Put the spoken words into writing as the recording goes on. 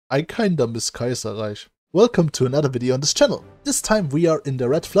I kinda miss Kaiserreich. Welcome to another video on this channel. This time we are in the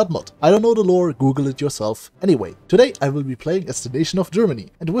Rote Flut mod. I don't know the lore, google it yourself. Anyway, today I will be playing as the nation of Germany,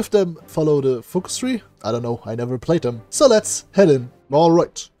 and with them follow the focus tree? I don't know, I never played them. So let's head in.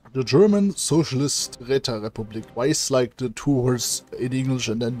 Alright. The German Socialist Rote Republic. Why is like the two words in English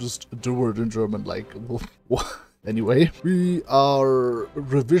and then just the word in German, like what? Anyway, we are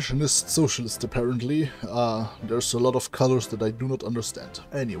revisionist socialist apparently. There's a lot of colors that I do not understand.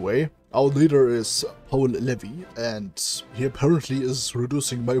 Anyway, our leader is Paul Levy, and he apparently is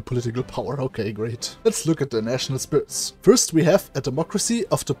reducing my political power. Okay, great. Let's look at the national spirits. First, we have a democracy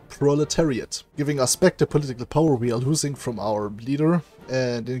of the proletariat, giving us back the political power we are losing from our leader,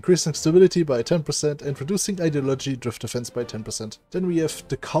 and increasing stability by 10% and reducing ideology drift defense by 10%. Then we have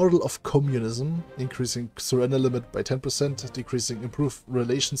the kernel of communism, increasing surrender limit by 10%, decreasing improved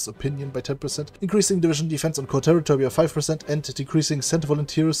relations opinion by 10%, increasing division defense on core territory by 5%, and decreasing center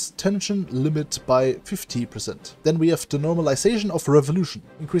volunteers tension limit by 50%. Then we have the normalization of revolution,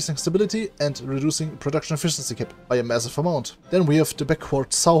 increasing stability and reducing production efficiency cap by a massive amount. Then we have the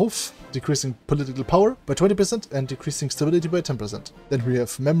backward south, decreasing political power by 20% and decreasing stability by 10%. Then we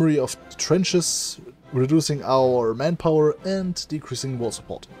have memory of the trenches, reducing our manpower and decreasing war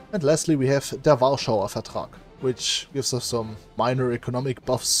support. And lastly we have der Warschauer Vertrag, which gives us some minor economic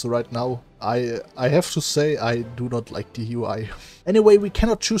buffs right now. I have to say I do not like the UI. Anyway, we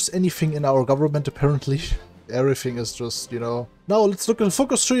cannot choose anything in our government apparently. Everything is just, you know. Now let's look at the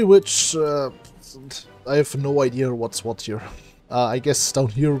focus tree, which I have no idea what's what here. I guess down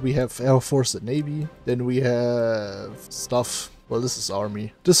here we have Air Force and Navy. Then we have stuff. Well, this is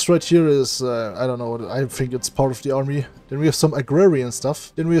army. This right here is, I don't know, I think it's part of the army. Then we have some agrarian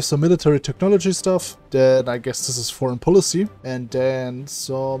stuff. Then we have some military technology stuff. Then I guess this is foreign policy. And then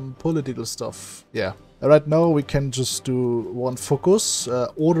some political stuff. Yeah. Right now we can just do one focus,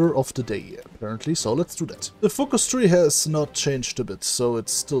 order of the day apparently, so let's do that. The focus tree has not changed a bit, so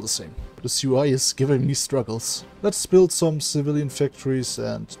it's still the same. This UI is giving me struggles. Let's build some civilian factories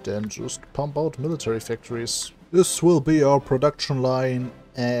and then just pump out military factories. This will be our production line,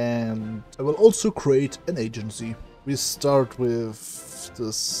 and I will also create an agency. We start with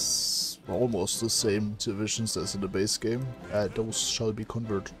this almost the same divisions as in the base game. Those shall be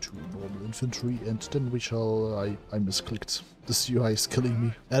converted to normal infantry, and then we shall... I misclicked. This UI is killing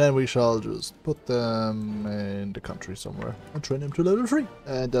me. And then we shall just put them in the country somewhere and train them to level 3.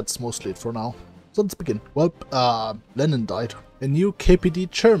 And that's mostly it for now. So let's begin. Well, Lenin died. A new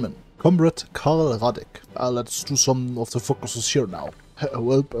KPD chairman, Comrade Karl Radek. Let's do some of the focuses here now.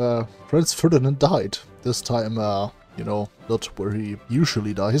 Well, Franz Ferdinand died. This time, you know, not where he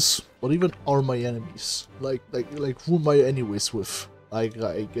usually dies. What even are my enemies? Like who am I anyways with? Like,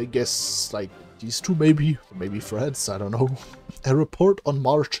 I guess, like, these two maybe? Maybe friends, I don't know. A report on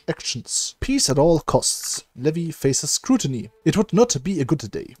March actions. Peace at all costs. Levy faces scrutiny. It would not be a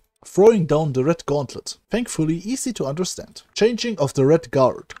good day. Throwing down the red gauntlet. Thankfully easy to understand. Changing of the red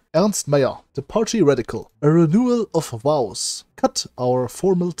guard. Ernst Mayr, the party radical. A renewal of vows. Cut our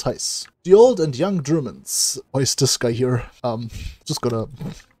formal ties. The old and young Germans. Why is this guy here? Just gonna...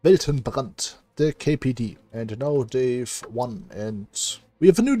 Weltenbrand, the KPD. And now they've won, and we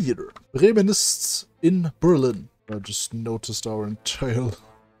have a new leader. Bremenists in Berlin. I just noticed our entire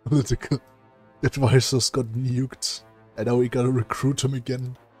political advisors got nuked. And now we gotta recruit him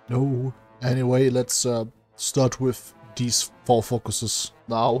again. No. Anyway, let's start with these 4 focuses.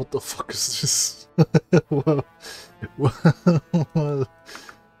 Now, what the fuck is this? What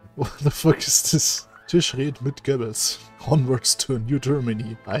the fuck is this? Tischred mit Goebbels. Onwards to a new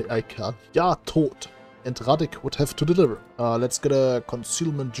Germany. I can't. Ja, tot. And Radek would have to deliver. Let's get a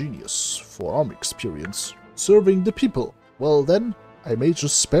concealment genius for army experience. Serving the people. Well then, I may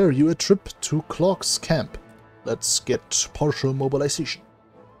just spare you a trip to Clark's camp. Let's get partial mobilization.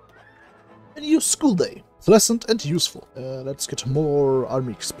 A new school day. Pleasant and useful. Let's get more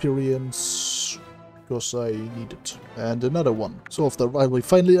army experience, because I need it. And another one. So after a while we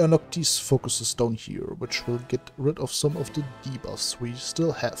finally unlock these focuses down here, which will get rid of some of the debuffs we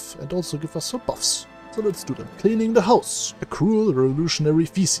still have, and also give us some buffs. So let's do them. Cleaning the house. A cruel revolutionary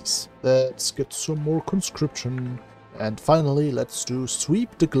feces. Let's get some more conscription. And finally, let's do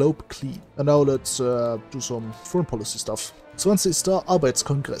sweep the globe clean. And now let's do some foreign policy stuff. 20.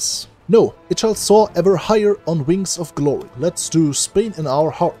 Arbeitskongress. No, it shall soar ever higher on wings of glory. Let's do Spain in our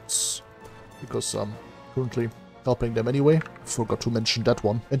hearts. Because I'm currently helping them anyway. Forgot to mention that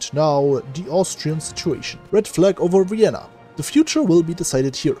one. And now, the Austrian situation. Red flag over Vienna. The future will be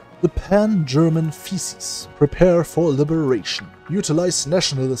decided here. The pan-German feces. Prepare for liberation. Utilize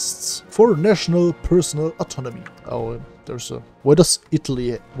nationalists for national personal autonomy. Oh, there's a... Why does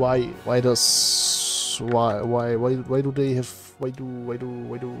Italy... Why do they have... Why do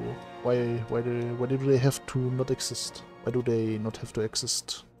they have to not exist? Why do they not have to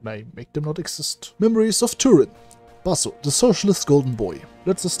exist? Can I make them not exist? Memories of Turin. Basso, the socialist golden boy.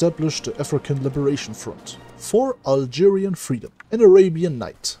 Let's establish the African Liberation Front. For Algerian freedom. An Arabian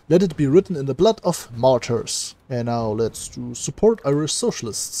night. Let it be written in the blood of martyrs. And now let's do support Irish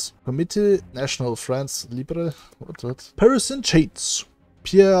socialists. Comité National France Libre. What? Paris in chains.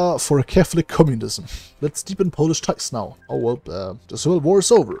 Pierre for Catholic communism. Let's deepen Polish ties now. Oh well, the Civil War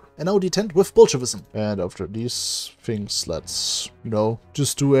is over. And now detend with Bolshevism. And after these things, let's, you know,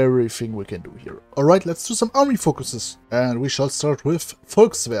 just do everything we can do here. Alright, let's do some army focuses. And we shall start with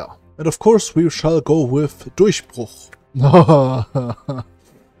Volkswehr. And of course we shall go with Durchbruch.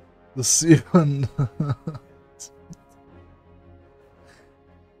 This even...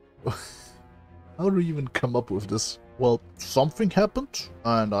 How do you even come up with this? Well, something happened,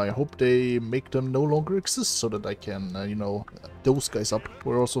 and I hope they make them no longer exist so that I can, you know, those guys up.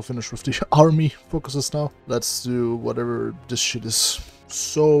 We're also finished with the army focuses now. Let's do whatever this shit is.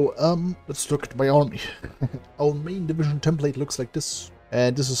 So, let's look at my army. Our main division template looks like this.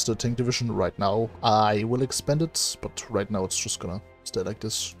 And this is the tank division right now. I will expand it, but right now it's just gonna stay like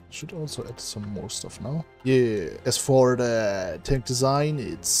this. Should also add some more stuff now. Yeah, as for the tank design,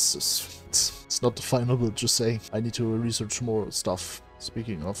 it's not the final, but just say I need to research more stuff.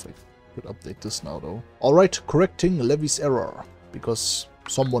 Speaking of, I could update this now though. Alright, correcting Levy's error, because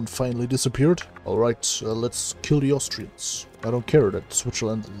someone finally disappeared. Alright, let's kill the Austrians. I don't care that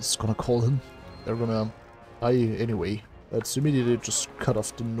Switzerland is gonna call him. They're gonna die anyway. Let's immediately just cut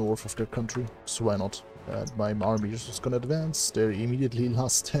off the north of their country, so why not? And my army is just gonna advance. They're immediately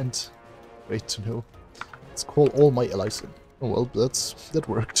last stand. Wait to know. Let's call all my allies in. Oh well, that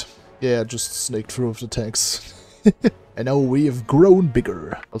worked. Yeah, just snaked through with the tanks. And now we have grown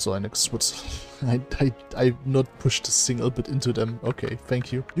bigger. Also, I next Switzerland. I've not pushed a single bit into them. Okay,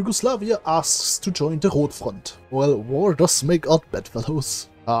 thank you. Yugoslavia asks to join the Rote Front. Well, war does make odd bedfellows.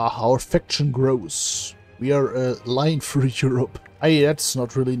 Our faction grows. We are a line through Europe. Hey, that's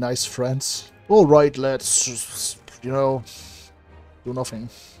not really nice, friends. Alright, let's just, you know, do nothing.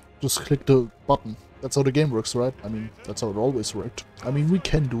 Just click the button. That's how the game works, right? I mean, that's how it always worked. I mean, we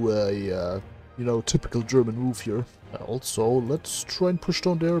can do a, you know, typical German move here. Also, let's try and push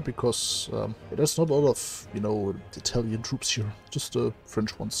down there, because there's not a lot of, you know, Italian troops here. Just the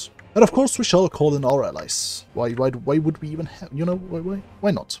French ones. And of course, we shall call in our allies. Why would we even have, you know,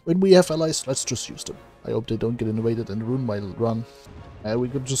 why not? When we have allies, let's just use them. I hope they don't get invaded and ruin my run. We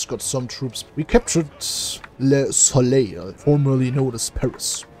just got some troops. We captured Le Soleil, formerly known as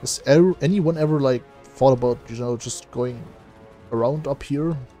Paris. Has anyone ever, like, thought about, you know, just going around up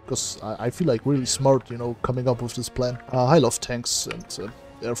here? Because I feel like really smart, you know, coming up with this plan. I love tanks and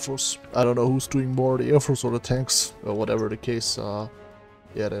Air Force. I don't know who's doing more, the Air Force or the tanks, or whatever the case.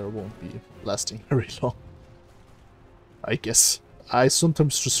 Yeah, they won't be lasting very long, I guess. I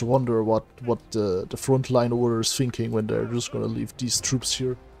sometimes just wonder what the frontline order is thinking when they're just gonna leave these troops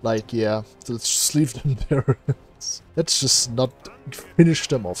here. Like, yeah, let's just leave them there. Let's just not finish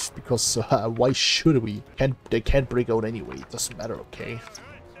them off, because why should we? They can't break out anyway, it doesn't matter, okay?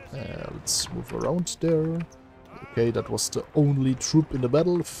 Let's move around there. Okay, that was the only troop in the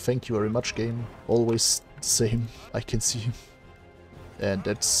battle. Thank you very much, game. Always the same, I can see. And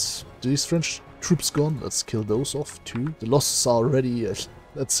that's these French troops gone. Let's kill those off too. The losses are already,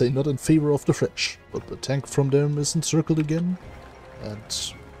 let's say, not in favor of the French. But the tank from them is encircled again.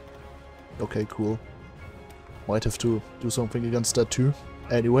 And okay, cool. Might have to do something against that too.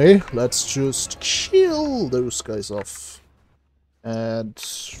 Anyway, let's just kill those guys off. And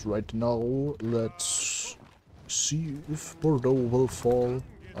right now, let's see if Bordeaux will fall.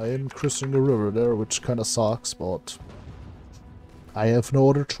 I am crossing the river there, which kinda sucks, but I have no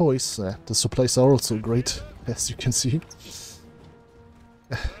other choice. The supplies are also great, as you can see.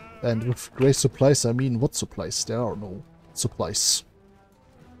 And with great supplies, I mean what supplies? There are no supplies.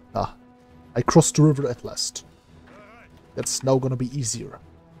 Ah, I crossed the river at last. That's now gonna be easier,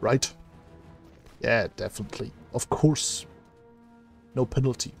 right? Yeah, definitely. Of course. No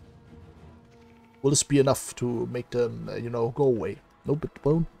penalty. Will this be enough to make them, you know, go away? No, but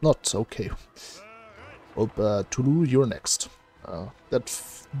well, not. Okay. Well, Toulouse, you're next. That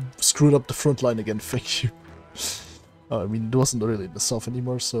screwed up the front line again, thank you. I mean, it wasn't really in the south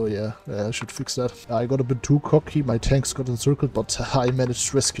anymore, so yeah, I should fix that. I got a bit too cocky, my tanks got encircled, but I managed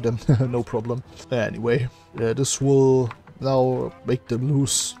to rescue them, no problem. Anyway, this will now make them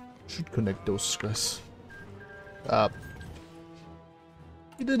lose. Should connect those guys.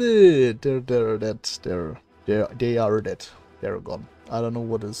 We did it! They're They are dead. They're gone. I don't know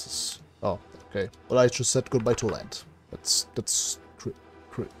what this is. Oh, okay. But I just said goodbye to land. That's this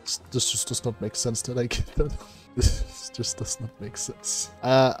just does not make sense that I get that. This just does not make sense.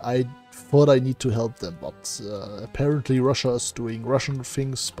 I thought I need to help them, but apparently Russia is doing Russian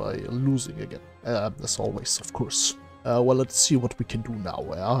things by losing again. As always, of course. Well, let's see what we can do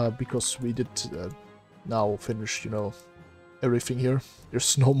now, because we did now finish, you know, everything here.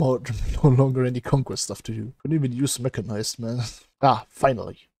 There's no longer any conquest stuff to do. Couldn't even use mechanized, man. Ah,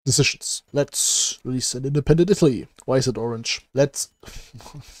 finally. Decisions. Let's release an independent Italy. Why is it orange? Let's...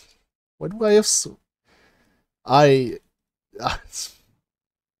 Why do I have so... Like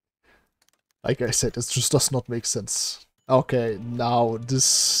I said, it just does not make sense. Okay, now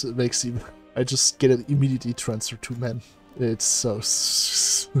this makes even... I just get it immediately transferred to men. It's so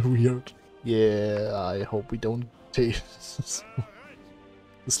weird. Yeah, I hope we don't take...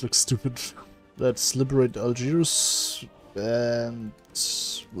 This looks stupid. Let's liberate Algiers and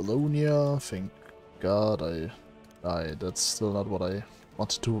Wallonia. Thank God that's still not what I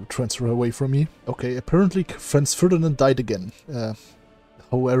wanted to transfer away from me. Okay, apparently Franz Ferdinand died again.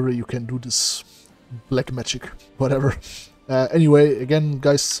 However you can do this black magic, whatever. Anyway, again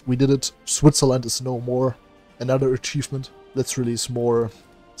guys, we did it. Switzerland is no more. Another achievement. Let's release more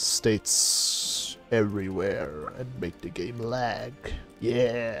states everywhere and make the game lag.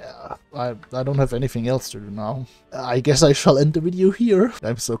 Yeah, I don't have anything else to do now. I guess I shall end the video here.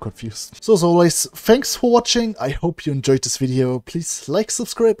 I'm so confused. So as always, thanks for watching. I hope you enjoyed this video. Please like,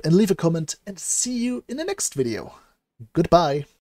 subscribe and leave a comment, and see you in the next video. Goodbye.